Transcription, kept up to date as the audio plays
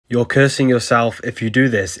You're cursing yourself if you do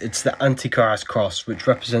this. It's the Antichrist cross, which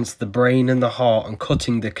represents the brain and the heart and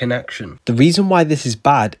cutting the connection. The reason why this is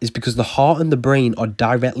bad is because the heart and the brain are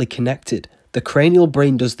directly connected. The cranial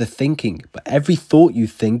brain does the thinking, but every thought you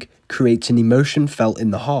think creates an emotion felt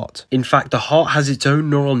in the heart. In fact, the heart has its own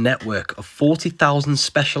neural network of 40,000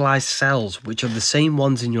 specialized cells, which are the same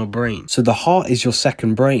ones in your brain. So the heart is your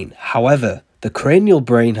second brain. However, the cranial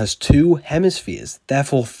brain has two hemispheres,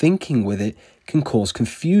 therefore thinking with it can cause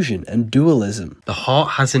confusion and dualism. The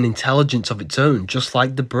heart has an intelligence of its own, just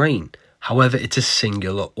like the brain. However, it's a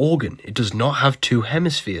singular organ. It does not have two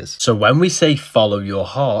hemispheres. So when we say follow your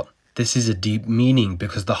heart, this is a deep meaning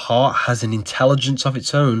because the heart has an intelligence of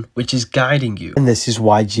its own which is guiding you. And this is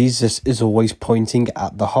why Jesus is always pointing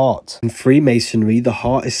at the heart. In Freemasonry, the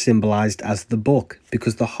heart is symbolized as the book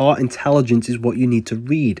because the heart intelligence is what you need to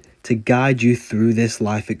read to guide you through this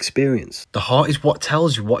life experience. The heart is what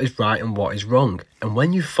tells you what is right and what is wrong. And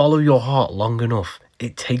when you follow your heart long enough,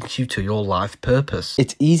 it takes you to your life purpose.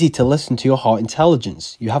 It's easy to listen to your heart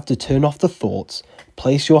intelligence. You have to turn off the thoughts,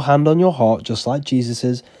 place your hand on your heart just like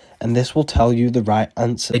Jesus's, and this will tell you the right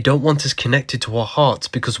answer. They don't want us connected to our hearts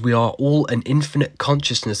because we are all an infinite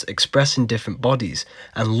consciousness expressed in different bodies,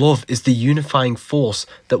 and love is the unifying force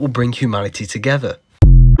that will bring humanity together.